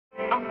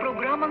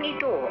Programang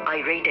ito ay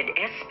rated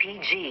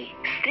SPG.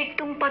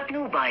 Striktong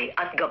patnubay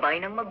at gabay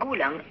ng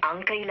magulang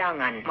ang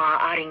kailangan.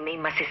 Maaaring may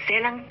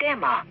masiselang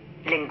tema,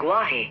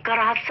 lengguwahe,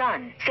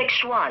 karahasan,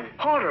 sexual,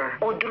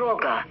 horror o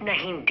droga na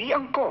hindi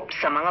angkop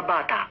sa mga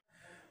bata.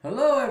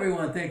 Hello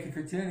everyone, thank you for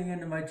tuning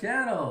into my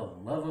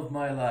channel, Love of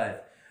My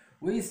Life.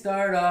 We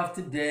start off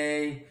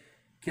today.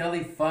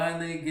 Kelly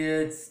finally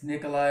gets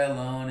Nikolai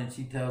alone and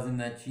she tells him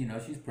that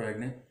she's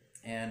pregnant.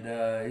 And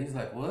he's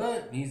like,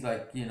 what? And he's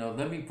like,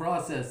 let me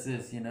process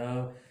this,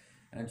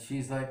 And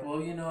she's like,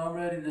 well, I'm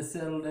ready to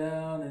settle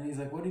down. And he's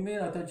like, what do you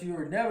mean? I thought you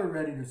were never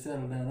ready to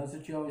settle down. That's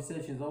what you always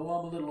said. She's like, oh,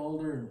 well, I'm a little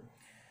older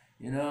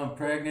and, I'm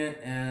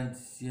pregnant and,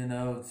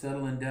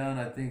 settling down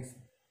I think's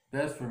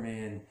best for me.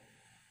 And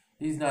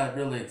he's not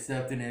really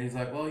accepting it. He's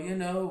like, well, I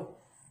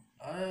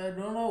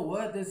don't know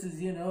what this is,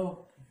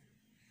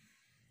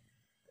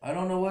 I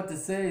don't know what to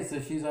say.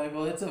 So she's like,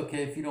 well, it's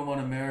okay if you don't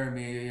want to marry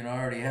me. I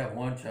already have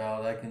one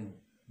child. I can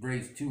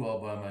raise two all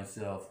by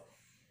myself.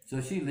 So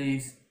she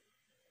leaves.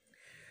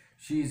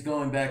 She's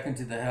going back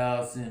into the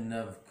house. And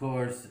of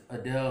course,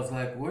 Adele's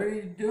like, what are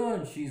you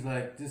doing? She's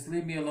like, just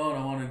leave me alone.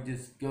 I want to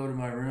just go to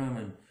my room.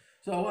 And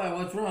so why?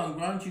 What's wrong?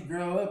 Why don't you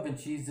grow up? And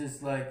she's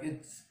just like,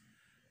 it's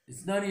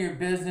none of your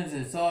business.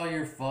 It's all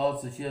your fault.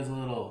 So she has a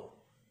little,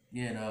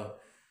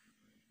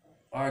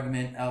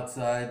 argument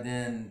outside.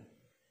 Then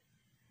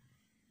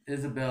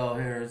Isabel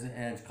hears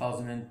and calls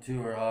him into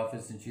her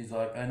office, and she's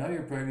like, I know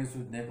you're pregnant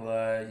with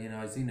Nikolai.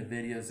 I seen the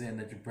video saying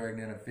that you're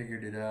pregnant. I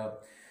figured it out.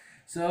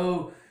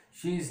 So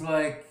she's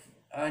like,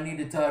 I need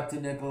to talk to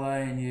Nikolai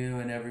and you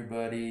and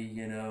everybody.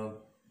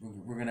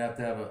 We're going to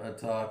have a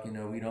talk.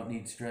 We don't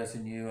need stress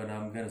in you, and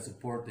I'm going to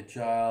support the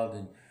child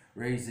and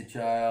raise the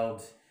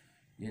child.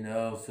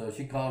 So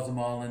she calls them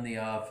all in the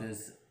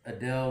office.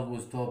 Adele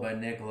was told by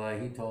Nikolai.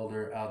 He told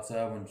her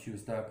outside when she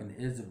was talking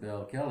to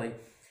Isabel Kelly.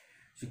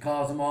 She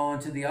calls them all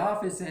into the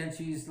office and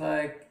she's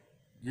like,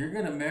 you're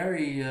going to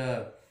marry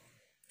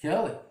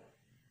Kelly.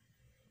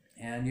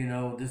 And,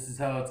 this is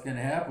how it's going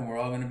to happen. We're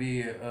all going to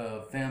be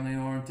family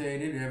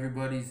orientated.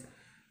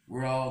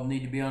 We all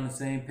need to be on the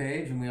same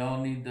page and we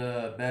all need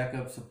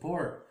backup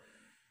support.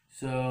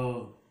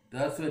 So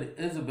that's what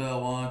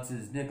Isabel wants,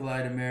 is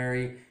Nikolai to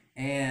marry.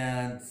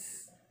 And,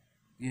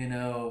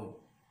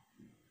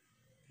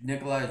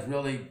 Nikolai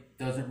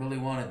doesn't really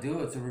want to do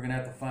it. So we're going to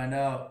have to find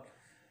out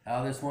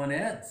how this one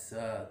ends.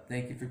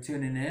 Thank you for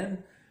tuning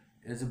in.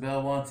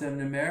 Isabel wants him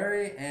to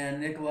marry,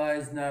 and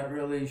Nikolai's not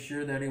really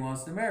sure that he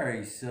wants to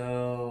marry.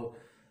 So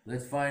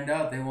let's find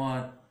out. They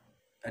want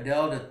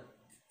Adele to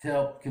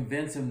help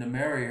convince him to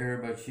marry her,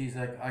 but she's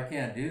like, I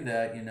can't do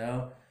that,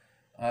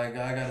 I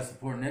got to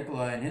support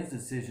Nikolai in his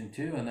decision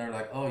too. And they're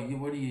like, oh,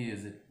 what do you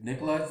use? Is it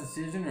Nikolai's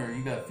decision or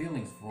you got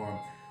feelings for him?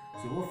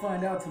 So we'll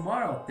find out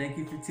tomorrow. Thank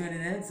you for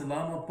tuning in.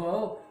 Salamat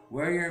po.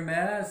 Wear your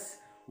mask.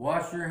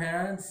 Wash your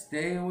hands.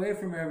 Stay away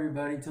from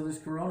everybody until this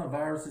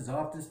coronavirus is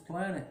off this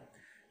planet.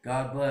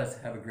 God bless.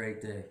 Have a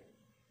great day.